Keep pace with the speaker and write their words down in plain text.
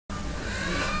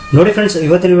ನೋಡಿ ಫ್ರೆಂಡ್ಸ್,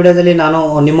 ಇವತ್ತಿನ ವಿಡಿಯೋದಲ್ಲಿ ನಾನು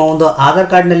ನಿಮ್ಮ ಒಂದು ಆಧಾರ್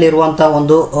ಕಾರ್ಡ್ನಲ್ಲಿ ಇರುವಂಥ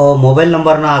ಒಂದು ಮೊಬೈಲ್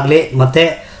ನಂಬರ್ನ ಆಗಲಿ ಮತ್ತು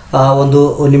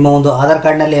ನಿಮ್ಮ ಒಂದು ಆಧಾರ್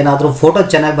ಕಾರ್ಡ್ನಲ್ಲಿ ಏನಾದರೂ ಫೋಟೋ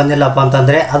ಚೆನ್ನಾಗಿ ಬಂದಿಲ್ಲಪ್ಪ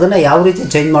ಅಂತಂದರೆ ಅದನ್ನು ಯಾವ ರೀತಿ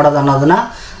ಚೇಂಜ್ ಮಾಡೋದು ಅನ್ನೋದನ್ನು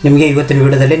ನಿಮಗೆ ಇವತ್ತಿನ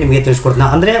ವಿಡಿಯೋದಲ್ಲಿ ನಿಮಗೆ ತಿಳಿಸ್ಕೊಡ್ತೀನಿ.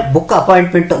 ಅಂದರೆ ಬುಕ್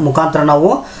ಅಪಾಯಿಂಟ್ಮೆಂಟ್ ಮುಖಾಂತರ ನಾವು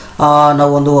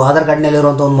ಒಂದು ಆಧಾರ್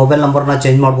ಕಾರ್ಡ್ನಲ್ಲಿರುವಂಥ ಒಂದು ಮೊಬೈಲ್ ನಂಬರ್ನ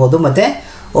ಚೇಂಜ್ ಮಾಡ್ಬೋದು. ಮತ್ತು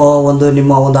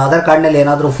ನಿಮ್ಮ ಒಂದು ಆಧಾರ್ ಕಾರ್ಡ್ನಲ್ಲಿ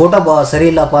ಏನಾದರೂ ಫೋಟೋ ಸರಿ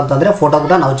ಇಲ್ಲಪ್ಪ ಅಂತಂದರೆ ಫೋಟೋ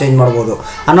ಕೂಡ ನಾವು ಚೇಂಜ್ ಮಾಡ್ಬೋದು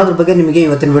ಅನ್ನೋದ್ರ ಬಗ್ಗೆ ನಿಮಗೆ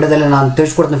ಇವತ್ತಿನ ವಿಡಿಯೋದಲ್ಲಿ ನಾನು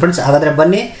ತಿಳಿಸ್ಕೊಡ್ತೀನಿ ಫ್ರೆಂಡ್ಸ್. ಹಾಗಾದರೆ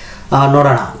ಬನ್ನಿ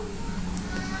ನೋಡೋಣ.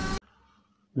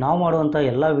 ನಾವು ಮಾಡುವಂಥ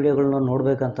ಎಲ್ಲ ವೀಡಿಯೋಗಳನ್ನ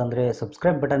ನೋಡಬೇಕಂತಂದರೆ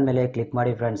ಸಬ್ಸ್ಕ್ರೈಬ್ ಬಟನ್ ಮೇಲೆ ಕ್ಲಿಕ್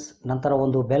ಮಾಡಿ ಫ್ರೆಂಡ್ಸ್. ನಂತರ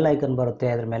ಒಂದು ಬೆಲ್ ಐಕನ್ ಬರುತ್ತೆ,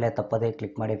 ಅದ್ರ ಮೇಲೆ ತಪ್ಪದೇ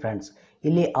ಕ್ಲಿಕ್ ಮಾಡಿ ಫ್ರೆಂಡ್ಸ್.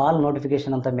 ಇಲ್ಲಿ ಆಲ್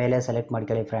ನೋಟಿಫಿಕೇಷನ್ ಅಂತ ಮೇಲೆ ಸೆಲೆಕ್ಟ್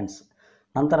ಮಾಡ್ಕೊಳ್ಳಿ ಫ್ರೆಂಡ್ಸ್.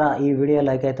 ನಂತರ ಈ ವಿಡಿಯೋ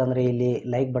ಲೈಕ್ ಆಯ್ತು ಅಂದರೆ ಇಲ್ಲಿ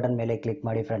ಲೈಕ್ ಬಟನ್ ಮೇಲೆ ಕ್ಲಿಕ್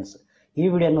ಮಾಡಿ ಫ್ರೆಂಡ್ಸ್. ಈ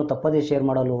ವಿಡಿಯೋನು ತಪ್ಪದೇ ಶೇರ್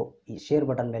ಮಾಡಲು ಈ ಶೇರ್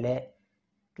ಬಟನ್ ಮೇಲೆ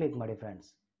ಕ್ಲಿಕ್ ಮಾಡಿ ಫ್ರೆಂಡ್ಸ್.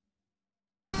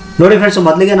 ನೋಡಿ ಫ್ರೆಂಡ್ಸ್,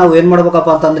 ಮೊದಲಿಗೆ ನಾವು ಏನು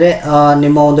ಮಾಡಬೇಕಪ್ಪ ಅಂತಂದರೆ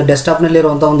ನಿಮ್ಮ ಒಂದು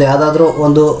ಡೆಸ್ಕ್ಟಾಪ್ನಲ್ಲಿರುವಂಥ ಒಂದು ಯಾವುದಾದ್ರೂ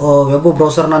ಒಂದು ವೆಬ್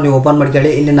ಬ್ರೌಸರ್ನ ನೀವು ಓಪನ್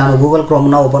ಮಾಡ್ಕೊಳ್ಳಿ. ಇಲ್ಲಿ ನಾನು ಗೂಗಲ್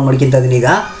ಕ್ರೋಮ್ನ ಓಪನ್ ಮಾಡ್ಕೊತಾ ಇದ್ದೀನಿ.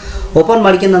 ಈಗ ಓಪನ್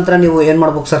ಮಾಡ್ಕೊಂಡ ನಂತರ ನೀವು ಏನು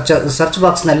ಮಾಡ್ಬೇಕು, ಸರ್ಚ್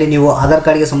ಬಾಕ್ಸ್ನಲ್ಲಿ ನೀವು ಆಧಾರ್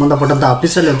ಕಾರ್ಡ್ಗೆ ಸಂಬಂಧಪಟ್ಟಂಥ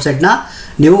ಅಫಿಷಿಯಲ್ ವೆಬ್ಸೈಟ್ನ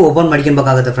ನೀವು ಓಪನ್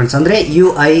ಮಾಡ್ಕೊಬೇಕಾಗುತ್ತೆ ಫ್ರೆಂಡ್ಸ್. ಅಂದರೆ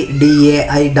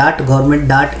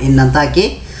UIDAI.government.in ಅಂತ ಹಾಕಿ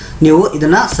ನೀವು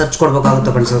ಇದನ್ನು ಸರ್ಚ್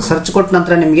ಕೊಡಬೇಕಾಗುತ್ತೆ ಫ್ರೆಂಡ್ಸ್. ಸರ್ಚ್ ಕೊಟ್ಟ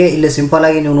ನಂತರ ನಿಮಗೆ ಇಲ್ಲಿ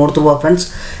ಸಿಂಪಲಾಗಿ ನೀವು ನೋಡ್ತಿರ್ಬೋದು ಫ್ರೆಂಡ್ಸ್,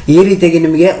 ಈ ರೀತಿಯಾಗಿ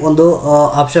ನಿಮಗೆ ಒಂದು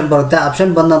ಆಪ್ಷನ್ ಬರುತ್ತೆ.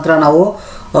 ಆಪ್ಷನ್ ಬಂದ ನಂತರ ನಾವು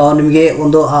ನಿಮಗೆ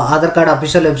ಒಂದು ಆಧಾರ್ ಕಾರ್ಡ್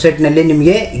ಅಫಿಷಿಯಲ್ ವೆಬ್ಸೈಟ್ನಲ್ಲಿ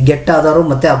ನಿಮಗೆ ಗೆಟ್ ಆಧಾರು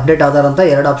ಮತ್ತು ಅಪ್ಡೇಟ್ ಆಧಾರ್ ಅಂತ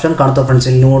ಎರಡು ಆಪ್ಷನ್ ಕಾಣ್ತವೆ ಫ್ರೆಂಡ್ಸ್.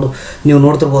 ಇಲ್ಲಿ ನೀವು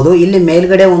ನೋಡ್ತಿರ್ಬೋದು. ಇಲ್ಲಿ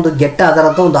ಮೇಲ್ಗಡೆ ಒಂದು ಗೆಟ್ ಆಧಾರ್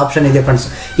ಅಂತ ಒಂದು ಆಪ್ಷನ್ ಇದೆ ಫ್ರೆಂಡ್ಸ್.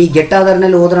 ಈ ಗೆಟ್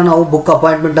ಆಧಾರ್ನಲ್ಲಿ ಹೋದ್ರೆ ನಾವು ಬುಕ್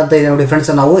ಅಪಾಯಿಂಟ್ಮೆಂಟ್ ಅಂತ ಇದೆ ನೋಡಿ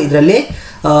ಫ್ರೆಂಡ್ಸ್. ನಾವು ಇದರಲ್ಲಿ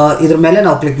ಇದ್ರ ಮೇಲೆ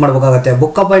ನಾವು ಕ್ಲಿಕ್ ಮಾಡಬೇಕಾಗುತ್ತೆ.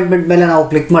 ಬುಕ್ ಅಪಾಯಿಂಟ್ಮೆಂಟ್ ಮೇಲೆ ನಾವು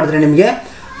ಕ್ಲಿಕ್ ಮಾಡಿದ್ರೆ ನಿಮಗೆ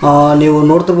ನೀವು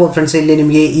ನೋಡ್ತಿರ್ಬೋದು ಫ್ರೆಂಡ್ಸ್, ಇಲ್ಲಿ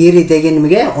ನಿಮಗೆ ಈ ರೀತಿಯಾಗಿ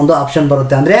ನಿಮಗೆ ಒಂದು ಆಪ್ಷನ್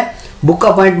ಬರುತ್ತೆ. ಅಂದರೆ ಬುಕ್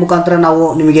ಅಪಾಯಿಂಟ್ ಮುಖಾಂತರ ನಾವು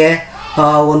ನಿಮಗೆ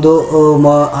ಒಂದು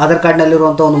ಆಧಾರ್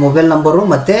ಕಾರ್ಡ್ನಲ್ಲಿರುವಂಥ ಒಂದು ಮೊಬೈಲ್ ನಂಬರು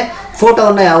ಮತ್ತು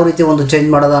ಫೋಟೋವನ್ನು ಯಾವ ರೀತಿ ಒಂದು ಚೇಂಜ್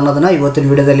ಮಾಡೋದು ಅನ್ನೋದನ್ನು ಇವತ್ತಿನ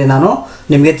ವಿಡಿಯೋದಲ್ಲಿ ನಾನು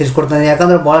ನಿಮಗೆ ತಿಳಿಸ್ಕೊಡ್ತೀನಿ.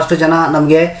 ಯಾಕಂದರೆ ಭಾಳಷ್ಟು ಜನ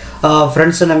ನಮಗೆ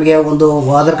ಫ್ರೆಂಡ್ಸ್ ನಮಗೆ ಒಂದು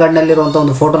ಆಧಾರ್ ಕಾರ್ಡ್ನಲ್ಲಿರುವಂಥ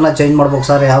ಒಂದು ಫೋಟೋನ ಚೇಂಜ್ ಮಾಡ್ಬೇಕು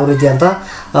ಸರ್ ಯಾವ ರೀತಿ ಅಂತ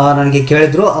ನನಗೆ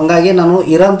ಕೇಳಿದರು. ಹಂಗಾಗಿ ನಾನು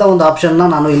ಇರೋಂಥ ಒಂದು ಆಪ್ಷನ್ನ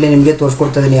ನಾನು ಇಲ್ಲಿ ನಿಮಗೆ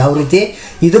ತೋರಿಸ್ಕೊಡ್ತಾ ಇದ್ದೀನಿ. ಯಾವ ರೀತಿ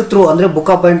ಇದ್ರ ಥ್ರೂ ಅಂದರೆ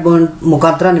ಬುಕ್ ಅಪಾಯಿಂಟ್ಮೆಂಟ್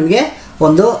ಮುಖಾಂತರ ನಿಮಗೆ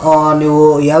ಒಂದು ನೀವು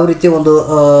ಯಾವ ರೀತಿ ಒಂದು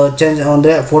ಚೇಂಜ್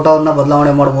ಅಂದರೆ ಫೋಟೋವನ್ನು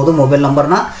ಬದಲಾವಣೆ ಮಾಡ್ಬೋದು, ಮೊಬೈಲ್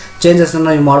ನಂಬರ್ನ ಚೇಂಜಸ್ನ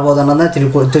ನೀವು ಮಾಡ್ಬೋದು ಅನ್ನೋದನ್ನ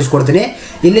ತಿಳಿಸ್ಕೊಡ್ತೀನಿ.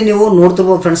 ಇಲ್ಲಿ ನೀವು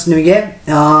ನೋಡ್ತಿರ್ಬೋದು ಫ್ರೆಂಡ್ಸ್, ನಿಮಗೆ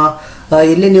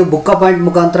ಇಲ್ಲಿ ನೀವು ಬುಕ್ ಅಪಾಯಿಂಟ್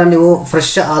ಮುಖಾಂತರ ನೀವು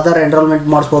ಫ್ರೆಶ್ ಆಧಾರ್ ಎನ್ರೋಲ್ಮೆಂಟ್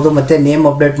ಮಾಡಿಸ್ಬೋದು, ಮತ್ತು ನೇಮ್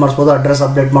ಅಪ್ಡೇಟ್ ಮಾಡಿಸ್ಬೋದು, ಅಡ್ರೆಸ್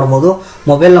ಅಪ್ಡೇಟ್ ಮಾಡ್ಬೋದು,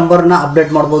 ಮೊಬೈಲ್ ನಂಬರ್ನ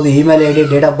ಅಪ್ಡೇಟ್ ಮಾಡ್ಬೋದು, email ID,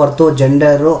 date of birth,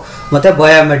 gender ಮತ್ತು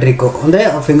ಬಯೋಮೆಟ್ರಿಕ್ಕು ಅಂದರೆ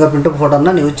ಫಿಂಗರ್ ಪ್ರಿಂಟು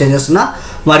ಫೋಟೋನ ನೀವು ಚೇಂಜಸ್ನ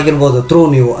ಮಾಡ್ಕೊಳ್ಬೋದು ಥ್ರೂ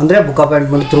ನೀವು ಅಂದರೆ ಬುಕ್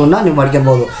ಅಪಾಯಿಂಟ್ಮೆಂಟ್ ಥ್ರೂನ ನೀವು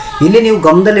ಮಾಡ್ಕೊಬೋದು. ಇಲ್ಲಿ ನೀವು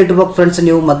ಗಮನದಲ್ಲಿ ಇಟ್ಬೇಕು ಫ್ರೆಂಡ್ಸ್.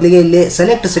 ನೀವು ಮೊದಲಿಗೆ ಇಲ್ಲಿ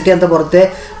ಸೆಲೆಕ್ಟ್ ಸಿಟಿ ಅಂತ ಬರುತ್ತೆ.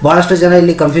 ಭಾಳಷ್ಟು ಜನ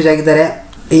ಇಲ್ಲಿ ಕನ್ಫ್ಯೂಸ್ ಆಗಿದ್ದಾರೆ.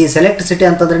 ಈ ಸೆಲೆಕ್ಟ್ ಸಿಟಿ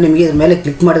ಅಂತಂದರೆ ನಿಮಗೆ ಇದ್ರ ಮೇಲೆ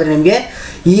ಕ್ಲಿಕ್ ಮಾಡಿದರೆ ನಿಮಗೆ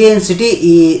ಏನು ಸಿಟಿ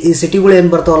ಈ ಸಿಟಿಗಳು ಏನು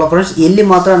ಬರ್ತಾವಲ್ಲ ಫ್ರೆಂಡ್ಸ್, ಇಲ್ಲಿ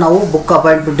ಮಾತ್ರ ನಾವು ಬುಕ್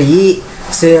ಅಪಾಯಿಂಟ್ಮೆಂಟ್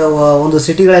ಒಂದು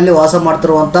ಸಿಟಿಗಳಲ್ಲಿ ವಾಸ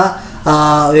ಮಾಡ್ತಿರುವಂಥ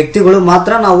ವ್ಯಕ್ತಿಗಳು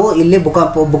ಮಾತ್ರ ನಾವು ಇಲ್ಲಿ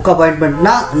ಬುಕ್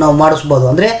ಅಪಾಯಿಂಟ್ಮೆಂಟ್ನ ನಾವು ಮಾಡಿಸ್ಬೋದು.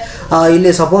 ಅಂದರೆ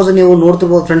ಇಲ್ಲಿ ಸಪೋಸ್ ನೀವು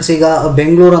ನೋಡ್ತಿರ್ಬೋದು ಫ್ರೆಂಡ್ಸ್, ಈಗ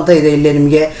ಬೆಂಗಳೂರು ಅಂತ ಇದೆ. ಇಲ್ಲಿ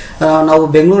ನಿಮಗೆ ನಾವು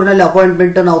ಬೆಂಗಳೂರಿನಲ್ಲಿ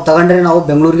ಅಪಾಯಿಂಟ್ಮೆಂಟ್ ನಾವು ತಗೊಂಡ್ರೆ ನಾವು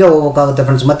ಬೆಂಗಳೂರಿಗೆ ಹೋಗ್ಬೇಕಾಗುತ್ತೆ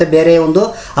ಫ್ರೆಂಡ್ಸ್. ಮತ್ತು ಬೇರೆ ಒಂದು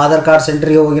ಆಧಾರ್ ಕಾರ್ಡ್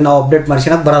ಸೆಂಟ್ರಿಗೆ ಹೋಗಿ ನಾವು ಅಪ್ಡೇಟ್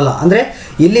ಮಾಡ್ಸೋಕ್ಕೆ ಬರಲ್ಲ. ಅಂದರೆ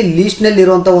ಇಲ್ಲಿ ಲೀಸ್ಟ್ನಲ್ಲಿ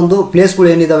ಇರುವಂಥ ಒಂದು ಪ್ಲೇಸ್ಗಳು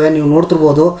ಏನಿದ್ದಾವೆ ನೀವು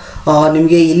ನೋಡ್ತಿರ್ಬೋದು.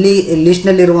 ನಿಮಗೆ ಇಲ್ಲಿ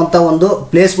ಲೀಸ್ಟ್ನಲ್ಲಿರುವಂಥ ಒಂದು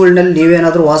ಪ್ಲೇಸ್ಗಳನ್ನಲ್ಲಿ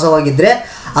ನೀವೇನಾದರೂ ವಾಸವಾಗಿದ್ದರೆ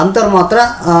ಅಂಥವ್ರು ಮಾತ್ರ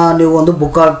ನೀವು ಒಂದು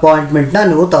ಬುಕ್ ಅಪಾಯಿಂಟ್ಮೆಂಟ್ನ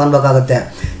ನೀವು ತಗೊಳ್ಬೇಕಾಗತ್ತೆ.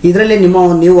 ಇದರಲ್ಲಿ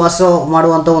ನೀವು ವಾಸ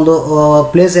ಮಾಡುವಂಥ ಒಂದು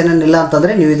ಪ್ಲೇಸ್ ಏನೇನಿಲ್ಲ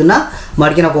ಅಂತಂದರೆ ನೀವು ಇದನ್ನು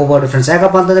ಮಾಡ್ಕೊಳಕ್ಕೆ ಹೋಗ್ಬೋದು ಫ್ರೆಂಡ್ಸ್.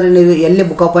 ಯಾಕಪ್ಪ ಅಂತಂದರೆ ನೀವು ಎಲ್ಲಿ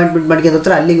ಬುಕ್ ಅಪಾಯಿಂಟ್ಮೆಂಟ್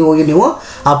ಮಾಡ್ಕೊಂಡಿರ್ತಾರೆ ಅಲ್ಲಿಗೆ ಹೋಗಿ ನೀವು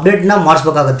ಅಪ್ಡೇಟ್ನ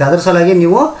ಮಾಡಿಸ್ಬೇಕಾಗತ್ತೆ. ಅದ್ರ ಸಲುವಾಗಿ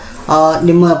ನೀವು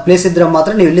ನಿಮ್ಮ ಪ್ಲೇಸ್ ಇದ್ದರೆ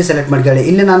ಮಾತ್ರ ನೀವು ಇಲ್ಲಿ ಸೆಲೆಕ್ಟ್ ಮಾಡ್ಕೊಳ್ಳಿ.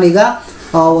 ಇಲ್ಲಿ ನಾನೀಗ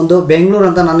ಒಂದು ಬೆಂಗಳೂರು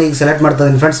ಅಂತ ನಾನು ಈಗ ಸೆಲೆಕ್ಟ್ ಮಾಡ್ತಾ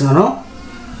ಇದ್ದೀನಿ ಫ್ರೆಂಡ್ಸ್. ನಾನು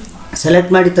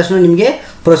ಸೆಲೆಕ್ಟ್ ಮಾಡಿದ ತಕ್ಷಣ ನಿಮಗೆ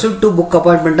ಪ್ರೊಸೀಡ್ ಟು ಬುಕ್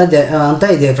ಅಪಾಯಿಂಟ್ಮೆಂಟ್ ಅಂತ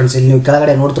ಇದೆ ಫ್ರೆಂಡ್ಸ್. ಇಲ್ಲಿ ನೀವು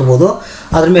ಕೆಳಗಡೆ ನೋಡ್ತಿರ್ಬೋದು.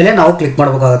 ಅದ್ರ ಮೇಲೆ ನಾವು ಕ್ಲಿಕ್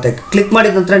ಮಾಡಬೇಕಾಗುತ್ತೆ. ಕ್ಲಿಕ್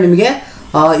ಮಾಡಿದ ನಂತರ ನಿಮಗೆ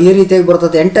ಈ ರೀತಿಯಾಗಿ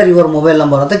ಬರ್ತದೆ, ಎಂಟರ್ ಯುವರ್ ಮೊಬೈಲ್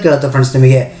ನಂಬರ್ ಅಂತ ಕೇಳುತ್ತೆ ಫ್ರೆಂಡ್ಸ್.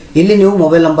 ನಿಮಗೆ ಇಲ್ಲಿ ನೀವು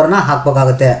ಮೊಬೈಲ್ ನಂಬರ್ನ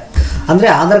ಹಾಕಬೇಕಾಗುತ್ತೆ. ಅಂದರೆ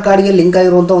ಆಧಾರ್ ಕಾರ್ಡ್ಗೆ ಲಿಂಕ್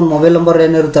ಆಗಿರುವಂಥ ಒಂದು ಮೊಬೈಲ್ ನಂಬರ್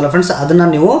ಏನಿರುತ್ತಲ್ಲ ಫ್ರೆಂಡ್ಸ್, ಅದನ್ನು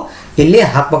ನೀವು ಇಲ್ಲಿ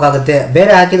ಹಾಕಬೇಕಾಗುತ್ತೆ.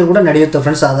 ಬೇರೆ ಹಾಕಿದರೂ ಕೂಡ ನಡೆಯುತ್ತೆ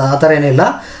ಫ್ರೆಂಡ್ಸ್, ಅದು ಆ ಥರ ಏನಿಲ್ಲ.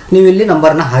 ನೀವು ಇಲ್ಲಿ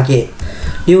ನಂಬರ್ನ ಹಾಕಿ,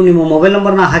 ನೀವು ನಿಮ್ಮ ಮೊಬೈಲ್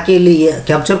ನಂಬರ್ನ ಹಾಕಿ ಇಲ್ಲಿ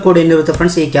ಕ್ಯಾಪ್ಚರ್ ಕೋಡ್ ಏನಿರುತ್ತೆ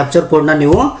ಫ್ರೆಂಡ್ಸ್, ಈ ಕ್ಯಾಪ್ಚರ್ ಕೋಡ್ನ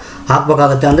ನೀವು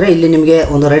ಹಾಕಬೇಕಾಗುತ್ತೆ. ಅಂದರೆ ಇಲ್ಲಿ ನಿಮಗೆ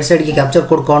ಒಂದು ರೈಟ್ ಸೈಡ್ಗೆ ಕ್ಯಾಪ್ಚರ್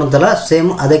ಕೋಡ್ ಕಾಣುತ್ತಲ್ಲ, ಸೇಮ್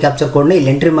ಅದೇ ಕ್ಯಾಪ್ಚರ್ ಕೋಡ್ನ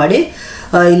ಇಲ್ಲಿ ಎಂಟ್ರಿ ಮಾಡಿ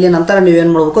ಇಲ್ಲಿ ನಂತರ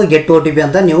ನೀವೇನು ಮಾಡಬೇಕು, ಗೆಟ್ OTP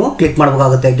ಅಂತ ನೀವು ಕ್ಲಿಕ್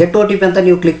ಮಾಡಬೇಕಾಗುತ್ತೆ. ಗೆಟ್ OTP ಅಂತ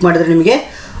ನೀವು ಕ್ಲಿಕ್ ಮಾಡಿದರೆ ನಿಮಗೆ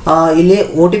ಇಲ್ಲಿ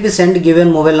OTP send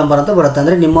given mobile number ಅಂತ ಬರುತ್ತೆ.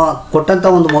 ಅಂದರೆ ನಿಮ್ಮ ಕೊಟ್ಟಂಥ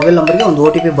ಒಂದು ಮೊಬೈಲ್ ನಂಬರ್ಗೆ ಒಂದು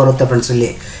OTP ಬರುತ್ತೆ ಫ್ರೆಂಡ್ಸ್. ಇಲ್ಲಿ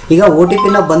ಈಗ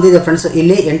OTPನ ಬಂದಿದೆ ಫ್ರೆಂಡ್ಸ್.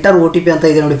 ಇಲ್ಲಿ ಎಂಟರ್ OTP ಅಂತ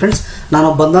ಇದೆ ನೋಡಿ ಫ್ರೆಂಡ್ಸ್. ನಾನು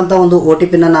ಬಂದಂಥ ಒಂದು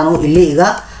OTPನ ನಾನು ಇಲ್ಲಿ ಈಗ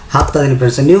ಹಾಕ್ತಾ ಇದ್ದೀನಿ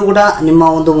ಫ್ರೆಂಡ್ಸ್. ನೀವು ಕೂಡ ನಿಮ್ಮ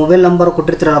ಒಂದು ಮೊಬೈಲ್ ನಂಬರ್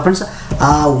ಕೊಟ್ಟಿರ್ತೀರಲ್ಲ ಫ್ರೆಂಡ್ಸ್, ಆ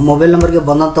ಮೊಬೈಲ್ ನಂಬರ್ಗೆ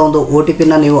ಬಂದಂಥ ಒಂದು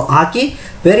OTPನ ನೀವು ಹಾಕಿ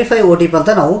ವೆರಿಫೈ OTP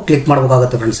ಅಂತ ನಾವು ಕ್ಲಿಕ್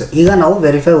ಮಾಡಬೇಕಾಗುತ್ತೆ ಫ್ರೆಂಡ್ಸ್. ಈಗ ನಾವು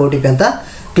ವೆರಿಫೈ OTP ಅಂತ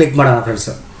ಕ್ಲಿಕ್ ಮಾಡೋಣ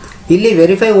ಫ್ರೆಂಡ್ಸ್. ಇಲ್ಲಿ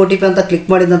ವೆರಿಫೈ OTP ಅಂತ ಕ್ಲಿಕ್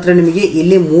ಮಾಡಿದ ನಂತರ ನಿಮಗೆ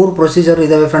ಇಲ್ಲಿ 3 ಪ್ರೊಸೀಜರ್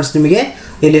ಇದ್ದಾವೆ ಫ್ರೆಂಡ್ಸ್. ನಿಮಗೆ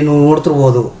ಇಲ್ಲಿ ನೀವು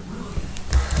ನೋಡ್ತಿರ್ಬೋದು.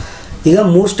 ಈಗ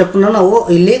 3 ಸ್ಟೆಪ್ನ ನಾವು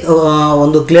ಇಲ್ಲಿ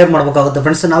ಒಂದು ಕ್ಲಿಯರ್ ಮಾಡಬೇಕಾಗುತ್ತೆ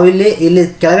ಫ್ರೆಂಡ್ಸ್. ನಾವು ಇಲ್ಲಿ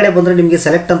ಕೆಳಗಡೆ ಬಂದರೆ ನಿಮಗೆ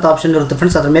ಸೆಲೆಕ್ಟ್ ಅಂತ ಆಪ್ಷನ್ ಇರುತ್ತೆ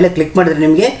ಫ್ರೆಂಡ್ಸ್. ಅದ್ರ ಮೇಲೆ ಕ್ಲಿಕ್ ಮಾಡಿದರೆ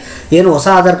ನಿಮಗೆ ಏನು ಹೊಸ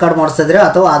ಆಧಾರ್ ಕಾರ್ಡ್ ಮಾಡಿಸ್ತಾ ಇದ್ದೀರಾ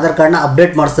ಅಥವಾ ಆಧಾರ್ ಕಾರ್ಡ್ನ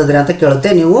ಅಪ್ಡೇಟ್ ಮಾಡಿಸ್ತಾ ಇದ್ದೀರಾ ಅಂತ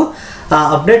ಕೇಳುತ್ತೆ. ನೀವು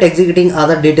ಅಪ್ಡೇಟ್ ಎಕ್ಸಿಕ್ಯೂಟಿಂಗ್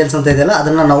ಆಧಾರ್ ಡೀಟೇಲ್ಸ್ ಅಂತ ಇದೆಯಲ್ಲ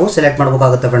ಅದನ್ನು ನಾವು ಸೆಲೆಕ್ಟ್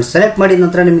ಮಾಡಬೇಕಾಗುತ್ತೆ ಫ್ರೆಂಡ್ಸ್. ಸೆಲೆಕ್ಟ್ ಮಾಡಿದ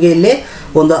ನಂತರ ನಿಮಗೆ ಇಲ್ಲಿ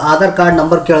ಒಂದು ಆಧಾರ್ ಕಾರ್ಡ್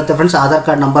ನಂಬರ್ ಕೇಳುತ್ತೆ ಫ್ರೆಂಡ್ಸ್. ಆಧಾರ್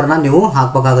ಕಾರ್ಡ್ ನಂಬರ್ನ ನೀವು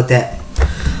ಹಾಕಬೇಕಾಗುತ್ತೆ.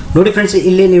 ನೋಡಿ ಫ್ರೆಂಡ್ಸ್,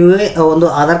 ಇಲ್ಲಿ ನೀವು ಒಂದು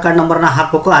ಆಧಾರ್ ಕಾರ್ಡ್ ನಂಬರ್ನ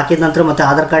ಹಾಕಬೇಕು. ಹಾಕಿದ ನಂತರ ಮತ್ತು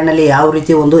ಆಧಾರ್ ಕಾರ್ಡ್ನಲ್ಲಿ ಯಾವ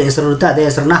ರೀತಿ ಒಂದು ಹೆಸರು ಇರುತ್ತೆ ಅದೇ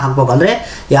ಹೆಸರನ್ನ ಹಾಕಬೇಕು. ಅಂದರೆ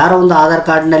ಯಾರೋ ಒಂದು ಆಧಾರ್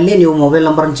ಕಾರ್ಡ್ನಲ್ಲಿ ನೀವು ಮೊಬೈಲ್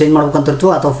ನಂಬರನ್ನು ಚೇಂಜ್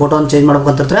ಮಾಡ್ಬೇಕಂತಿರ್ತೀವೋ ಅಥವಾ ಫೋಟೋನ ಚೇಂಜ್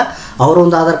ಮಾಡ್ಬೇಕಂತಿರ್ತಾರೆ ಅವರ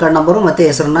ಒಂದು ಆಧಾರ್ ಕಾರ್ಡ್ ನಂಬರು ಮತ್ತು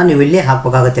ಹೆಸರನ್ನ ನೀವು ಇಲ್ಲಿ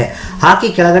ಹಾಕಬೇಕಾಗುತ್ತೆ. ಹಾಕಿ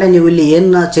ಕೆಳಗಡೆ ನೀವು ಇಲ್ಲಿ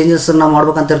ಏನು ಚೇಂಜಸ್ನ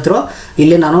ಮಾಡ್ಬೇಕಂತಿರ್ತೀರೋ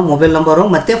ಇಲ್ಲಿ ನಾನು ಮೊಬೈಲ್ ನಂಬರು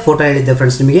ಮತ್ತು ಫೋಟೋ ಹೇಳಿದ್ದೆ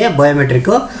ಫ್ರೆಂಡ್ಸ್. ನಿಮಗೆ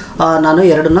ಬಯೋಮೆಟ್ರಿಕ್ಕು ನಾನು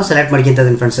ಎರಡನ್ನ ಸೆಲೆಕ್ಟ್ ಮಾಡ್ಕೊತಾ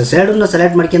ಇದ್ದೀನಿ ಫ್ರೆಂಡ್ಸ್. ಎರಡನ್ನ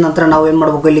ಸೆಲೆಕ್ಟ್ ಮಾಡ್ಕೊಂಡ ನಂತರ ನಾವು ಏನು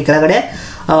ಮಾಡಬೇಕು, ಇಲ್ಲಿ ಕೆಳಗಡೆ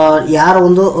ಯಾರ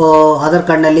ಒಂದು ಆಧಾರ್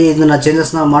ಕಾರ್ಡ್ನಲ್ಲಿ ಇದನ್ನು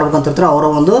ಚೇಂಜಸ್ನ ಮಾಡ್ಬೇಕಂತಿರ್ತಾರೋ ಅವರ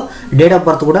ಒಂದು ಡೇಟ್ ಆಫ್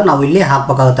ಬರ್ತ್ ಕೂಡ ನಾವು ಇಲ್ಲಿ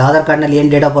ಹಾಕಬೇಕಾಗುತ್ತೆ. ಆಧಾರ್ ಕಾರ್ಡ್ನಲ್ಲಿ ಏನು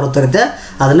ಡೇಟ್ ಆಫ್ ಬರ್ತ್ ಇರುತ್ತೆ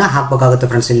ಅದನ್ನು ಹಾಕಬೇಕಾಗುತ್ತೆ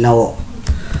ಫ್ರೆಂಡ್ಸ್. ಇಲ್ಲಿ ನಾವು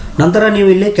ನಂತರ ನೀವು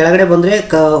ಇಲ್ಲಿ ಕೆಳಗಡೆ ಬಂದರೆ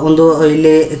ಒಂದು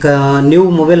ಇಲ್ಲಿ ನ್ಯೂ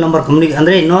ಮೊಬೈಲ್ ನಂಬರ್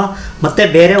ಅಂದರೆ ಇನ್ನೂ ಮತ್ತೆ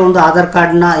ಬೇರೆ ಒಂದು ಆಧಾರ್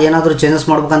ಕಾರ್ಡ್ನ ಏನಾದರೂ ಚೇಂಜಸ್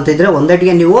ಮಾಡ್ಬೇಕಂತಿದ್ರೆ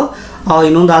ಒಂದೇಟಿಗೆ ನೀವು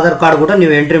ಇನ್ನೊಂದು ಆಧಾರ್ ಕಾರ್ಡ್ ಕೂಡ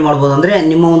ನೀವು ಎಂಟ್ರಿ ಮಾಡ್ಬೋದು. ಅಂದರೆ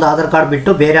ನಿಮ್ಮ ಒಂದು ಆಧಾರ್ ಕಾರ್ಡ್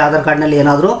ಬಿಟ್ಟು ಬೇರೆ ಆಧಾರ್ ಕಾರ್ಡ್ನಲ್ಲಿ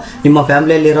ಏನಾದರೂ ನಿಮ್ಮ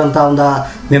ಫ್ಯಾಮಿಲಿಯಲ್ಲಿ ಇರೋಂಥ ಒಂದು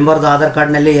ಮೆಂಬರ್ದು ಆಧಾರ್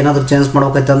ಕಾರ್ಡ್ನಲ್ಲಿ ಏನಾದರೂ ಚೇಂಜ್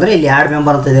ಮಾಡ್ಬೇಕೈತೆ ಅಂದರೆ ಇಲ್ಲಿ ಆ್ಯಡ್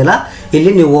ಮೆಂಬರ್ ಅಂತ ಇದೆಯಲ್ಲ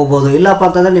ಇಲ್ಲಿ ನೀವು ಹೋಗ್ಬೋದು. ಇಲ್ಲಪ್ಪ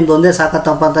ಅಂತಂದರೆ ನಿಮ್ದು ಒಂದೇ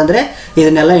ಸಾಕತ್ತಪ್ಪ ಅಂತಂದರೆ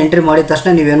ಇದನ್ನೆಲ್ಲ ಎಂಟ್ರಿ ಮಾಡಿದ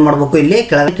ತಕ್ಷಣ ನೀವೇನು ಮಾಡಬೇಕು, ಇಲ್ಲಿ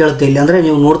ಕೆಳಗೆ ಕೇಳುತ್ತೆ. ಇಲ್ಲಿ ಅಂದರೆ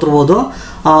ನೀವು ನೋಡ್ತಿರ್ಬೋದು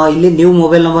ಇಲ್ಲಿ ನ್ಯೂ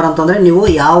ಮೊಬೈಲ್ ನಂಬರ್ ಅಂತಂದರೆ ನೀವು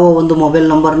ಯಾವ ಒಂದು ಮೊಬೈಲ್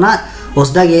ನಂಬರ್ನ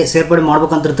ಹೊಸದಾಗಿ ಸೇರ್ಪಡೆ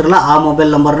ಮಾಡ್ಬೇಕಂತಿರ್ತಿರಲ್ಲ ಆ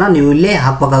ಮೊಬೈಲ್ ನಂಬರ್ನ ನೀವು ಇಲ್ಲಿ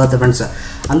ಹಾಕಬೇಕಾಗುತ್ತೆ ಫ್ರೆಂಡ್ಸ್.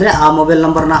 ಅಂದರೆ ಆ ಮೊಬೈಲ್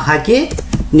ನಂಬರ್ನ ಹಾಕಿ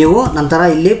ನೀವು ನಂತರ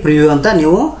ಇಲ್ಲಿ ಪ್ರಿವ್ಯೂ ಅಂತ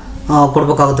ನೀವು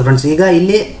ಕೊಡಬೇಕಾಗುತ್ತೆ ಫ್ರೆಂಡ್ಸ್. ಈಗ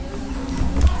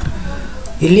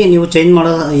ಇಲ್ಲಿ ನೀವು ಚೇಂಜ್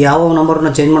ಮಾಡೋ ಯಾವ ನಂಬರ್ನ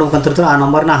ಚೇಂಜ್ ಮಾಡ್ಬೇಕಂತಿರ್ತೀರೋ ಆ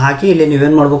ನಂಬರ್ನ ಹಾಕಿ ಇಲ್ಲಿ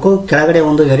ನೀವೇನು ಮಾಡಬೇಕು, ಕೆಳಗಡೆ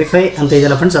ಒಂದು ವೆರಿಫೈ ಅಂತ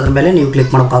ಇದೆಯಲ್ಲ ಫ್ರೆಂಡ್ಸ್ ಅದ್ರ ಮೇಲೆ ನೀವು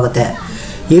ಕ್ಲಿಕ್ ಮಾಡಬೇಕಾಗುತ್ತೆ.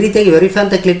 ಈ ರೀತಿಯಾಗಿ ವೆರಿಫೈ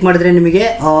ಅಂತ ಕ್ಲಿಕ್ ಮಾಡಿದರೆ ನಿಮಗೆ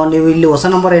ನೀವು ಇಲ್ಲಿ ಹೊಸ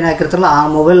ನಂಬರ್ ಏನು ಹಾಕಿರ್ತಾರಲ್ಲ ಆ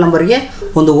ಮೊಬೈಲ್ ನಂಬರ್ಗೆ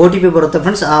ಒಂದು OTP ಬರುತ್ತೆ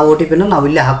ಫ್ರೆಂಡ್ಸ್. ಆ OTPನ ನಾವು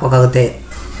ಇಲ್ಲೇ ಹಾಕಬೇಕಾಗುತ್ತೆ.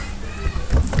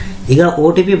 ಈಗ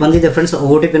OTP ಬಂದಿದೆ ಫ್ರೆಂಡ್ಸ್.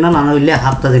 OTPನ ನಾನು ಇಲ್ಲೇ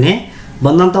ಹಾಕ್ತಿದ್ದೀನಿ.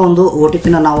 ಬಂದಂಥ ಒಂದು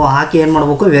OTPನ ನಾವು ಹಾಕಿ ಏನು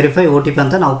ಮಾಡಬೇಕು, ವೆರಿಫೈ OTP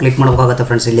ಅಂತ ನಾವು ಕ್ಲಿಕ್ ಮಾಡಬೇಕಾಗುತ್ತೆ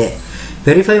ಫ್ರೆಂಡ್ಸ್. ಇಲ್ಲಿ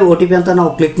ವೆರಿಫೈ OTP ಅಂತ ನಾವು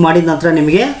ಕ್ಲಿಕ್ ಮಾಡಿದ ನಂತರ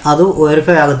ನಿಮಗೆ ಅದು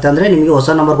ವೆರಿಫೈ ಆಗುತ್ತೆ. ಅಂದರೆ ನಿಮಗೆ ಹೊಸ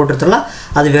ನಂಬರ್ ಕೊಟ್ಟಿರ್ತಾರಲ್ಲ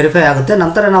ಅದು ವೆರಿಫೈ ಆಗುತ್ತೆ.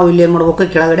 ನಂತರ ನಾವು ಇಲ್ಲಿ ಏನು ಮಾಡಬೇಕು,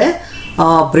 ಕೆಳಗಡೆ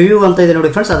ಪ್ರಿವ್ಯೂ ಅಂತ ಇದೆ ನೋಡಿ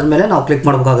ಫ್ರೆಂಡ್ಸ್ ಅದ್ರ ಮೇಲೆ ನಾವು ಕ್ಲಿಕ್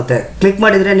ಮಾಡಬೇಕಾಗುತ್ತೆ. ಕ್ಲಿಕ್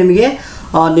ಮಾಡಿದರೆ ನಿಮಗೆ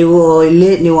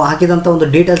ನೀವು ಹಾಕಿದಂಥ ಒಂದು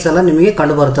ಡೀಟೇಲ್ಸ್ ಎಲ್ಲ ನಿಮಗೆ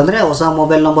ಕಂಡು ಬರುತ್ತೆ. ಅಂದರೆ ಹೊಸ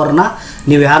ಮೊಬೈಲ್ ನಂಬರ್ನ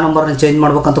ನೀವು ಯಾವ ನಂಬರ್ನ ಚೇಂಜ್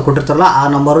ಮಾಡ್ಬೇಕಂತ ಕೊಟ್ಟಿರ್ತಾರಲ್ಲ ಆ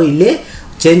ನಂಬರು ಇಲ್ಲಿ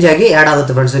ಚೇಂಜ್ ಆಗಿ ಆ್ಯಡ್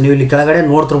ಆಗುತ್ತೆ ಫ್ರೆಂಡ್ಸ್. ನೀವು ಇಲ್ಲಿ ಕೆಳಗಡೆ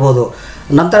ನೋಡ್ತಿರ್ಬೋದು.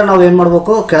 ನಂತರ ನಾವು ಏನು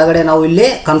ಮಾಡಬೇಕು, ಕೆಳಗಡೆ ನಾವು ಇಲ್ಲಿ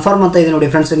ಕನ್ಫರ್ಮ್ ಅಂತ ಇದೆ ನೋಡಿ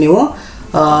ಫ್ರೆಂಡ್ಸ್. ನೀವು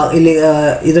ಇಲ್ಲಿ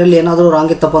ಇದರಲ್ಲಿ ಏನಾದರೂ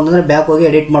ರಾಂಗ್ ಇತ್ತಪ್ಪ ಅಂತಂದರೆ ಬ್ಯಾಕ್ ಹೋಗಿ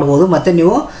ಎಡಿಟ್ ಮಾಡ್ಬೋದು. ಮತ್ತು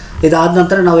ನೀವು ಇದಾದ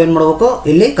ನಂತರ ನಾವು ಏನು ಮಾಡಬೇಕು,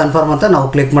 ಇಲ್ಲಿ ಕನ್ಫರ್ಮ್ ಅಂತ ನಾವು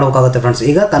ಕ್ಲಿಕ್ ಮಾಡಬೇಕಾಗುತ್ತೆ ಫ್ರೆಂಡ್ಸ್.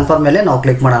 ಈಗ ಕನ್ಫರ್ಮ್ ಮೇಲೆ ನಾವು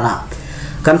ಕ್ಲಿಕ್ ಮಾಡೋಣ.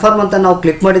 ಕನ್ಫರ್ಮ್ ಅಂತ ನಾವು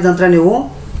ಕ್ಲಿಕ್ ಮಾಡಿದ ನಂತರ ನೀವು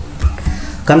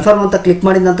ಕನ್ಫರ್ಮ್ ಅಂತ ಕ್ಲಿಕ್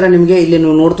ಮಾಡಿದ ನಂತರ ನಿಮಗೆ ಇಲ್ಲಿ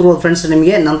ನೀವು ನೋಡ್ತಿರ್ಬೋದು ಫ್ರೆಂಡ್ಸ್.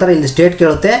 ನಿಮಗೆ ನಂತರ ಇಲ್ಲಿ ಸ್ಟೇಟ್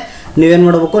ಕೇಳುತ್ತೆ. ನೀವೇನು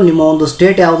ಮಾಡಬೇಕು, ನಿಮ್ಮ ಒಂದು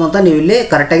ಸ್ಟೇಟ್ ಯಾವುದು ಅಂತ ನೀವು ಇಲ್ಲಿ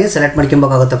ಕರೆಕ್ಟಾಗಿ ಸೆಲೆಕ್ಟ್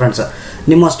ಮಾಡ್ಕೊಬೇಕಾಗುತ್ತೆ ಫ್ರೆಂಡ್ಸ್.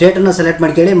 ನಿಮ್ಮ ಸ್ಟೇಟನ್ನು ಸೆಲೆಕ್ಟ್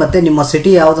ಮಾಡ್ಕೊಳ್ಳಿ. ಮತ್ತು ನಿಮ್ಮ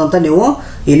ಸಿಟಿ ಯಾವುದು ಅಂತ ನೀವು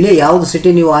ಇಲ್ಲಿ ಯಾವುದು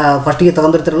ಸಿಟಿ ನೀವು ಫಸ್ಟಿಗೆ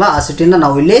ತಗೊಂಡಿರ್ತೀರಲ್ಲ ಆ ಸಿಟಿನ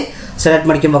ನಾವು ಇಲ್ಲಿ ಸೆಲೆಕ್ಟ್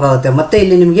ಮಾಡ್ಕೊಬೇಕಾಗುತ್ತೆ. ಮತ್ತು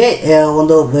ಇಲ್ಲಿ ನಿಮಗೆ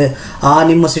ಒಂದು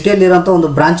ನಿಮ್ಮ ಸಿಟಿಯಲ್ಲಿರೋಂಥ ಒಂದು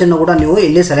ಬ್ರಾಂಚನ್ನು ಕೂಡ ನೀವು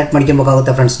ಇಲ್ಲಿ ಸೆಲೆಕ್ಟ್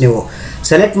ಮಾಡ್ಕೊಬೇಕಾಗುತ್ತೆ ಫ್ರೆಂಡ್ಸ್. ನೀವು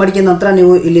ಸೆಲೆಕ್ಟ್ ಮಾಡ್ಕೊಂಡ ನಂತರ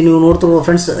ನೀವು ಇಲ್ಲಿ ನೀವು ನೋಡ್ತಿರ್ಬೋದು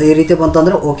ಫ್ರೆಂಡ್ಸ್. ಈ ರೀತಿ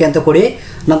ಬಂತಂದರೆ ಓಕೆ ಅಂತ ಕೊಡಿ.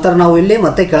 ನಂತರ ನಾವು ಇಲ್ಲಿ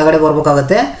ಮತ್ತೆ ಕೆಳಗಡೆ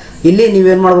ಬರಬೇಕಾಗುತ್ತೆ. ಇಲ್ಲಿ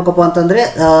ನೀವೇನು ಮಾಡ್ಬೇಕಪ್ಪ ಅಂತಂದರೆ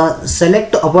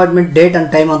select appointment date and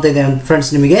time ಅಂತ ಇದೆ ಫ್ರೆಂಡ್ಸ್.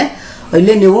 ನಿಮಗೆ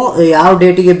ಇಲ್ಲಿ ನೀವು ಯಾವ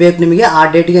ಡೇಟಿಗೆ ಬೇಕು ನಿಮಗೆ ಆ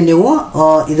ಡೇಟಿಗೆ ನೀವು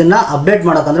ಇದನ್ನು ಅಪ್ಡೇಟ್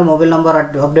ಮಾಡೋಕೆ, ಅಂದರೆ ಮೊಬೈಲ್ ನಂಬರ್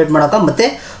ಅಪ್ಡೇಟ್ ಮಾಡೋಕೆ ಮತ್ತು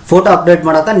ಫೋಟೋ ಅಪ್ಡೇಟ್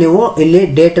ಮಾಡೋಕೆ ನೀವು ಇಲ್ಲಿ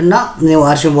ಡೇಟನ್ನು ನೀವು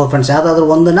ಆರಿಸ್ಕೊಬೋದು ಫ್ರೆಂಡ್ಸ್. ಯಾವುದಾದ್ರೂ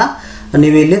ಒಂದನ್ನು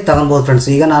ನೀವು ಇಲ್ಲಿ ತಗೊಬೋದು ಫ್ರೆಂಡ್ಸ್.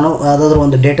 ಈಗ ನಾನು ಯಾವುದಾದ್ರೂ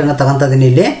ಒಂದು ಡೇಟನ್ನು ತಗೊತಾ ಇದ್ದೀನಿ.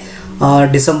 ಇಲ್ಲಿ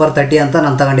ಡಿಸೆಂಬರ್ 30 ಅಂತ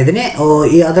ನಾನು ತಗೊಂಡಿದ್ದೀನಿ.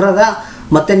 ಅದರಾಗ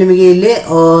ಮತ್ತು ನಿಮಗೆ ಇಲ್ಲಿ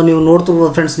ನೀವು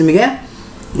ನೋಡ್ತಿರ್ಬೋದು ಫ್ರೆಂಡ್ಸ್. ನಿಮಗೆ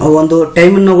ಒಂದು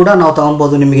ಟೈಮನ್ನು ಕೂಡ ನಾವು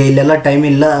ತೊಗೊಬೋದು. ನಿಮಗೆ ಇಲ್ಲೆಲ್ಲ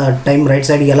ಟೈಮ್ ರೈಟ್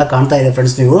ಸೈಡಿಗೆಲ್ಲ ಕಾಣ್ತಾ ಇದೆ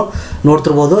ಫ್ರೆಂಡ್ಸ್. ನೀವು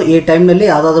ನೋಡ್ತಿರ್ಬೋದು. ಈ ಟೈಮ್ನಲ್ಲಿ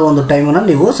ಯಾವುದಾದ್ರೂ ಒಂದು ಟೈಮನ್ನು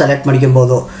ನೀವು ಸೆಲೆಕ್ಟ್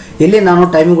ಮಾಡ್ಕೊಬೋದು. ಇಲ್ಲಿ ನಾನು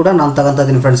ಟೈಮ್ ಕೂಡ ನಾನು ತಗೊತಾ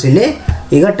ಇದ್ದೀನಿ ಫ್ರೆಂಡ್ಸ್. ಇಲ್ಲಿ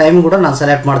ಈಗ ಟೈಮ್ ಕೂಡ ನಾನು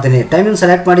ಸೆಲೆಕ್ಟ್ ಮಾಡ್ತೀನಿ. ಟೈಮಿಂಗ್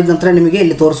ಸೆಲೆಕ್ಟ್ ಮಾಡಿದ ನಂತರ ನಿಮಗೆ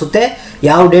ಇಲ್ಲಿ ತೋರಿಸುತ್ತೆ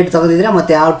ಯಾವ ಡೇಟ್ ತಗೊಂಡಿದ್ರೆ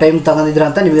ಮತ್ತು ಯಾವ ಟೈಮ್ ತಗೊಂಡಿದ್ರೆ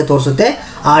ಅಂತ ನಿಮಗೆ ತೋರಿಸುತ್ತೆ.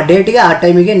 ಆ ಡೇಟಿಗೆ ಆ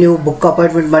ಟೈಮಿಗೆ ನೀವು ಬುಕ್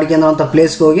ಅಪಾಯಿಂಟ್ಮೆಂಟ್ ಮಾಡ್ಕೊಂಡಂಥ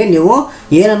ಪ್ಲೇಸ್ಗೆ ಹೋಗಿ ನೀವು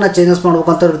ಏನನ್ನು ಚೇಂಜಸ್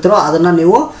ಮಾಡ್ಬೇಕಂತ ಇರ್ತೀರೋ ಅದನ್ನು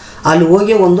ನೀವು ಅಲ್ಲಿ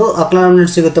ಹೋಗಿ ಒಂದು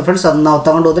ಅಕ್ನಾಲಜ್ಮೆಂಟ್ ಸಿಗುತ್ತೆ ಫ್ರೆಂಡ್ಸ್. ಅದನ್ನ ನಾವು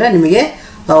ತಗೊಂಡೋದ್ರೆ ನಿಮಗೆ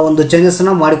ಒಂದು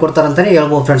ಚೇಂಜಸ್ನ ಮಾಡಿಕೊಡ್ತಾರೆ ಅಂತಲೇ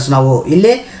ಹೇಳ್ಬೋದು ಫ್ರೆಂಡ್ಸ್. ನಾವು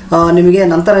ಇಲ್ಲಿ ನಿಮಗೆ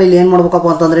ನಂತರ ಇಲ್ಲಿ ಏನು ಮಾಡ್ಬೇಕಪ್ಪ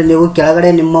ಅಂತಂದರೆ ನೀವು ಕೆಳಗಡೆ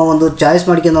ನಿಮ್ಮ ಒಂದು ಚಾಯ್ಸ್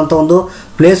ಮಾಡ್ಕೊಂಡಂಥ ಒಂದು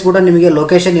ಪ್ಲೇಸ್ ಕೂಡ ನಿಮಗೆ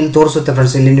ಲೊಕೇಶನ್ ಇಲ್ಲಿ ತೋರಿಸುತ್ತೆ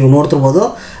ಫ್ರೆಂಡ್ಸ್. ಇಲ್ಲಿ ನೀವು ನೋಡ್ತಿರ್ಬೋದು.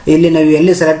 ಇಲ್ಲಿ ನಾವು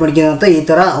ಎಲ್ಲಿ ಸೆಲೆಕ್ಟ್ ಮಾಡ್ಕೊಂಡಂಥ ಈ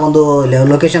ಥರ ಒಂದು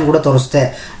ಲೊಕೇಶನ್ ಕೂಡ ತೋರಿಸುತ್ತೆ.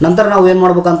 ನಂತರ ನಾವು ಏನು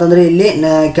ಮಾಡ್ಬೇಕಂತಂದರೆ ಇಲ್ಲಿ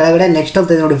ಕೆಳಗಡೆ ನೆಕ್ಸ್ಟ್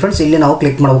ಅಂತ ಇದೆ ನೋಡಿ ಫ್ರೆಂಡ್ಸ್. ಇಲ್ಲಿ ನಾವು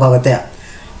ಕ್ಲಿಕ್ ಮಾಡಬೇಕಾಗುತ್ತೆ.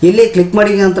 ಇಲ್ಲಿ ಕ್ಲಿಕ್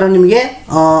ಮಾಡಿದ ನಂತರ ನಿಮಗೆ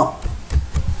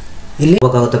ಇಲ್ಲಿ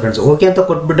ಹೋಗಬೇಕಾಗುತ್ತೆ ಫ್ರೆಂಡ್ಸ್. ಓಕೆ ಅಂತ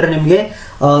ಕೊಟ್ಬಿಟ್ರೆ ನಿಮಗೆ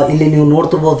ಇಲ್ಲಿ ನೀವು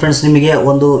ನೋಡ್ತಿರ್ಬೋದು ಫ್ರೆಂಡ್ಸ್. ನಿಮಗೆ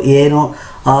ಒಂದು ಏನು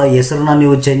ಹೆಸರನ್ನ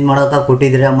ನೀವು ಚೇಂಜ್ ಮಾಡೋಕೆ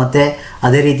ಕೊಟ್ಟಿದ್ದೀರಾ, ಮತ್ತು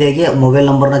ಅದೇ ರೀತಿಯಾಗಿ ಮೊಬೈಲ್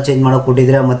ನಂಬರ್ನ ಚೇಂಜ್ ಮಾಡೋಕೆ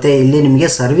ಕೊಟ್ಟಿದ್ದೀರಾ, ಮತ್ತು ಇಲ್ಲಿ ನಿಮಗೆ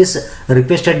ಸರ್ವಿಸ್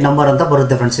ರಿಕ್ವೆಸ್ಟೆಡ್ ನಂಬರ್ ಅಂತ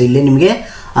ಬರುತ್ತೆ ಫ್ರೆಂಡ್ಸ್. ಇಲ್ಲಿ ನಿಮಗೆ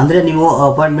ಅಂದರೆ ನೀವು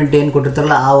ಅಪಾಯಿಂಟ್ಮೆಂಟ್ ಏನು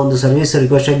ಕೊಟ್ಟಿರ್ತಾರಲ್ಲ ಆ ಒಂದು ಸರ್ವಿಸ್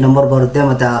ರಿಕ್ವೆಸ್ಟೆಡ್ ನಂಬರ್ ಬರುತ್ತೆ,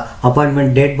 ಮತ್ತು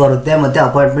ಅಪಾಯಿಂಟ್ಮೆಂಟ್ ಡೇಟ್ ಬರುತ್ತೆ, ಮತ್ತು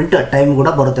ಅಪಾಯಿಂಟ್ಮೆಂಟ್ ಟೈಮ್ ಕೂಡ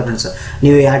ಬರುತ್ತೆ ಫ್ರೆಂಡ್ಸ್.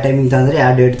 ನೀವು ಯಾವ ಟೈಮಿಂಗ್ ತಗೊಂಡ್ರೆ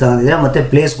ಯಾವ ಡೇಟ್ ತಗೊಂಡಿದ್ರೆ ಮತ್ತು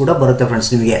ಪ್ಲೇಸ್ ಕೂಡ ಬರುತ್ತೆ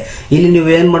ಫ್ರೆಂಡ್ಸ್ ನಿಮಗೆ. ಇಲ್ಲಿ ನೀವು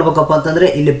ಏನು ಮಾಡ್ಬೇಕಪ್ಪ ಅಂತಂದರೆ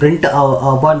ಇಲ್ಲಿ ಪ್ರಿಂಟ್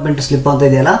ಅಪಾಯಿಂಟ್ಮೆಂಟ್ ಸ್ಲಿಪ್ ಅಂತ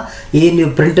ಇದೆಯಲ್ಲ, ಈ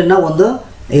ನೀವು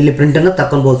ಪ್ರಿಂಟನ್ನು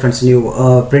ತಗೊಳ್ಬೋದು ಫ್ರೆಂಡ್ಸ್. ನೀವು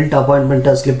ಪ್ರಿಂಟ್ ಅಪಾಯಿಂಟ್ಮೆಂಟ್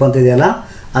ಸ್ಲಿಪ್ ಅಂತ ಇದೆಯಲ್ಲ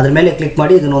ಅದ್ರ ಮೇಲೆ ಕ್ಲಿಕ್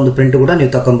ಮಾಡಿ ಇದನ್ನ ಒಂದು ಪ್ರಿಂಟ್ ಕೂಡ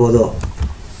ನೀವು ತಗೊಳ್ಬೋದು.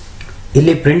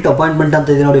 ಇಲ್ಲಿ ಪ್ರಿಂಟ್ ಅಪಾಯಿಂಟ್ಮೆಂಟ್ ಅಂತ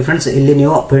ಇದೆ ನೋಡಿ ಫ್ರೆಂಡ್ಸ್, ಇಲ್ಲಿ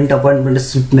ನೀವು ಪ್ರಿಂಟ್ ಅಪಾಯಿಂಟ್ಮೆಂಟ್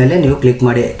ಸ್ಲಿಪ್ ಮೇಲೆ ನೀವು ಕ್ಲಿಕ್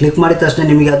ಮಾಡಿದ ತಕ್ಷಣ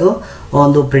ನಿಮಗೆ ಅದು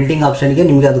ಒಂದು ಪ್ರಿಂಟಿಂಗ್ ಆಪ್ಷನ್ಗೆ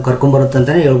ನಿಮಗೆ ಅದು ಕರ್ಕೊಂಡ್ಬರುತ್ತೆ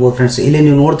ಅಂತಲೇ ಹೇಳ್ಬೋದು ಫ್ರೆಂಡ್ಸ್. ಇಲ್ಲಿ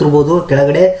ನೀವು ನೋಡ್ತಿರ್ಬೋದು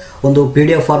ಕೆಳಗಡೆ ಒಂದು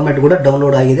PDF ಫಾರ್ಮ್ಯಾಟ್ ಕೂಡ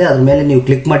ಡೌನ್ಲೋಡ್ ಆಗಿದೆ, ಅದ್ರ ಮೇಲೆ ನೀವು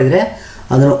ಕ್ಲಿಕ್ ಮಾಡಿದರೆ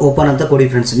ಅದನ್ನು ಓಪನ್ ಅಂತ ಕೊಡಿ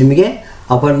ಫ್ರೆಂಡ್ಸ್. ನಿಮಗೆ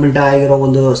ಅಪಾಯಿಂಟ್ಮೆಂಟ್ ಆಗಿರೋ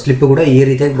ಒಂದು ಸ್ಲಿಪ್ ಕೂಡ ಈ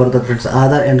ರೀತಿಯಾಗಿ ಬರುತ್ತೆ ಫ್ರೆಂಡ್ಸ್.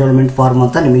 ಆಧಾರ್ ಎನ್ರೋಲ್ಮೆಂಟ್ ಫಾರ್ಮ್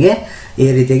ಅಂತ ನಿಮಗೆ ಈ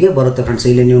ರೀತಿಯಾಗಿ ಬರುತ್ತೆ ಫ್ರೆಂಡ್ಸ್.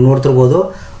 ಇಲ್ಲಿ ನೀವು ನೋಡ್ತಿರ್ಬೋದು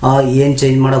ಏನು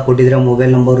ಚೇಂಜ್ ಮಾಡೋಕೆ ಕೊಟ್ಟಿದ್ರೆ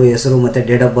ಮೊಬೈಲ್ ನಂಬರು, ಹೆಸರು ಮತ್ತು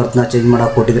ಡೇಟ್ ಆಫ್ ಬರ್ತ್ನ ಚೇಂಜ್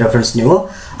ಮಾಡೋಕೆ ಕೊಟ್ಟಿದ್ರೆ ಫ್ರೆಂಡ್ಸ್ ನೀವು,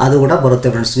 ಅದು ಕೂಡ ಬರುತ್ತೆ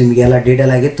ಫ್ರೆಂಡ್ಸ್. ನಿಮಗೆಲ್ಲ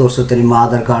ಡೀಟೇಲ್ ಆಗಿ ತೋರಿಸುತ್ತೆ. ನಿಮ್ಮ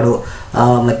ಆಧಾರ್ ಕಾರ್ಡು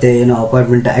ಮತ್ತು ಏನು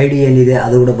ಅಪಾಯಿಂಟ್ಮೆಂಟ್ ID ಏನಿದೆ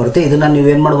ಅದು ಕೂಡ ಬರುತ್ತೆ. ಇದನ್ನು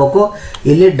ನೀವೇನು ಮಾಡಬೇಕು,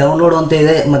 ಇಲ್ಲಿ ಡೌನ್ಲೋಡ್ ಅಂತ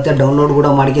ಇದೆ, ಮತ್ತು ಡೌನ್ಲೋಡ್ ಕೂಡ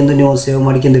ಮಾಡ್ಕೊಂಡು ನೀವು ಸೇವ್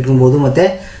ಮಾಡ್ಕೊಂಡು ಇಟ್ಕೊಬೋದು. ಮತ್ತು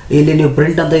ಇಲ್ಲಿ ನೀವು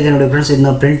ಪ್ರಿಂಟ್ ಅಂತ ಇದೆ ನೋಡಿ ಫ್ರೆಂಡ್ಸ್,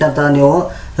 ಇದನ್ನ ಪ್ರಿಂಟ್ ಅಂತ ನೀವು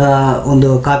ಒಂದು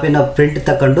ಕಾಪಿನ ಪ್ರಿಂಟ್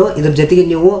ತಗೊಂಡು ಇದ್ರ ಜೊತೆಗೆ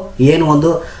ನೀವು ಏನು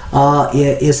ಒಂದು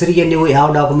ಹೆಸರಿಗೆ ನೀವು ಯಾವ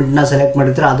ಡಾಕ್ಯುಮೆಂಟ್ನ ಸೆಲೆಕ್ಟ್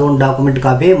ಮಾಡಿರ್ತೀರೋ ಅದು ಒಂದು ಡಾಕ್ಯುಮೆಂಟ್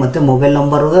ಕಾಪಿ, ಮತ್ತು ಮೊಬೈಲ್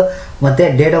ನಂಬರ್ ಮತ್ತು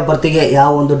ಡೇಟ್ ಆಫ್ ಬರ್ತಿಗೆ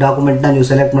ಯಾವ ಒಂದು ಡಾಕ್ಯುಮೆಂಟ್ನ ನೀವು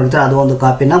ಸೆಲೆಕ್ಟ್ ಮಾಡಿರ್ತೀರೋ ಅದು ಒಂದು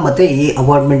ಕಾಪಿನ, ಮತ್ತು ಈ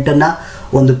ಅಪಾಯಿಂಟ್ಮೆಂಟನ್ನು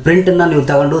ಒಂದು ಪ್ರಿಂಟನ್ನು ನೀವು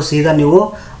ತಗೊಂಡು ಸೀದಾ ನೀವು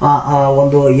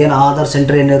ಒಂದು ಏನು ಆಧಾರ್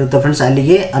ಸೆಂಟರ್ ಏನಿರುತ್ತೆ ಫ್ರೆಂಡ್ಸ್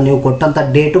ಅಲ್ಲಿಗೆ ನೀವು ಕೊಟ್ಟಂಥ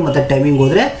ಡೇಟು ಮತ್ತು ಟೈಮಿಂಗ್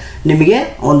ಹೋದರೆ ನಿಮಗೆ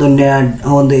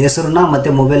ಒಂದು ಹೆಸರನ್ನ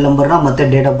ಮತ್ತು ಮೊಬೈಲ್ ನಂಬರ್ನ ಮತ್ತು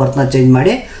ಡೇಟ್ ಆಫ್ ಬರ್ತ್ನ ಚೇಂಜ್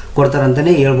ಮಾಡಿ ಕೊಡ್ತಾರೆ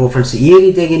ಅಂತಲೇ ಹೇಳ್ಬೋದು ಫ್ರೆಂಡ್ಸ್. ಈ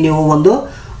ರೀತಿಯಾಗಿ ನೀವು ಒಂದು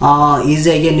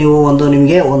ಈಸಿಯಾಗಿ ನೀವು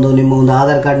ನಿಮಗೆ ನಿಮ್ಮ ಒಂದು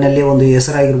ಆಧಾರ್ ಕಾರ್ಡ್ನಲ್ಲಿ ಒಂದು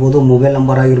ಹೆಸರಾಗಿರ್ಬೋದು, ಮೊಬೈಲ್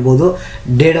ನಂಬರ್ ಆಗಿರ್ಬೋದು,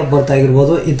 ಡೇಟ್ ಆಫ್ ಬರ್ತ್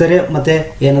ಆಗಿರ್ಬೋದು, ಇತರೆ ಮತ್ತು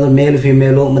ಏನಾದರೂ ಮೇಲ್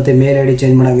ಫಿಮೇಲು ಮತ್ತು ಮೇಲ್ ID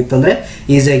ಚೇಂಜ್ ಮಾಡೋಂಗಿತ್ತಂದರೆ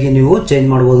ಈಸಿಯಾಗಿ ನೀವು ಚೇಂಜ್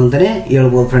ಮಾಡ್ಬೋದು ಅಂತಲೇ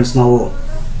ಹೇಳ್ಬೋದು ಫ್ರೆಂಡ್ಸ್ ನಾವು.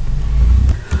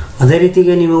 ಅದೇ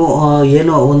ರೀತಿಗೆ ನೀವು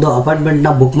ಏನು ಒಂದು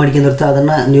ಅಪಾಯಿಂಟ್ಮೆಂಟ್ನ ಬುಕ್ ಮಾಡ್ಕೊಂಡಿರ್ತೀರ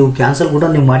ಅದನ್ನು ನೀವು ಕ್ಯಾನ್ಸಲ್ ಕೂಡ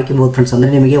ನೀವು ಮಾಡ್ಕೊಬೋದು ಫ್ರೆಂಡ್ಸ್.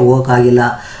 ಅಂದರೆ ನಿಮಗೆ ಹೋಗೋಕ್ಕಾಗಿಲ್ಲ,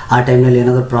 ಆ ಟೈಮ್ನಲ್ಲಿ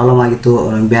ಏನಾದರೂ ಪ್ರಾಬ್ಲಮ್ ಆಗಿತ್ತು,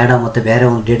 ಬೇಡ ಮತ್ತು ಬೇರೆ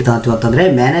ಒಂದು ಡೇಟ್ ತಗೊತೀವಿ ಅಂತಂದರೆ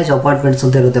ಮ್ಯಾನೇಜ್ ಅಪಾಯಿಂಟ್ಮೆಂಟ್ಸ್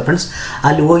ಅಂತ ಇರುತ್ತೆ ಫ್ರೆಂಡ್ಸ್.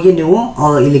 ಅಲ್ಲಿ ಹೋಗಿ ನೀವು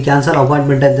ಇಲ್ಲಿ ಕ್ಯಾನ್ಸಲ್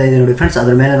ಅಪಾಯಿಂಟ್ಮೆಂಟ್ ಅಂತ ಇದೆ ನೋಡಿ ಫ್ರೆಂಡ್ಸ್,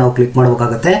 ಅದ್ರ ಮೇಲೆ ನಾವು ಕ್ಲಿಕ್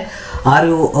ಮಾಡಬೇಕಾಗುತ್ತೆ. Are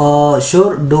you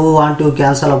sure do want two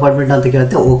cancel appointment ಅಂತ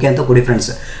ಕೇಳುತ್ತೆ, ಓಕೆ ಅಂತ ಕೊಡಿ ಫ್ರೆಂಡ್ಸ್.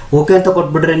 ಓಕೆ ಅಂತ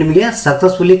ಕೊಟ್ಬಿಟ್ರೆ ನಿಮಗೆ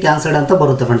ಸಕ್ಸಸ್ಫುಲಿ ಕ್ಯಾನ್ಸಲ್ಡ್ ಅಂತ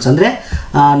ಬರುತ್ತೆ ಫ್ರೆಂಡ್ಸ್. ಅಂದರೆ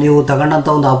ನೀವು ತಗೊಂಡಂಥ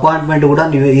ಒಂದು ಅಪಾಯಿಂಟ್ಮೆಂಟ್ ಕೂಡ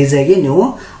ನೀವು ಈಸಿಯಾಗಿ ನೀವು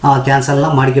ಕ್ಯಾನ್ಸಲ್ನ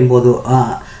ಮಾಡ್ಕೊಬೋದು.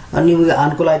 ನಿಮಗೆ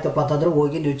ಅನುಕೂಲ ಆಯ್ತಪ್ಪ ಅಂತಂದ್ರೆ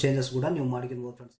ಹೋಗಿ ನೀವು ಚೇಂಜಸ್ ಕೂಡ ನೀವು ಮಾಡ್ಕೊಬೋದು ಫ್ರೆಂಡ್ಸ್.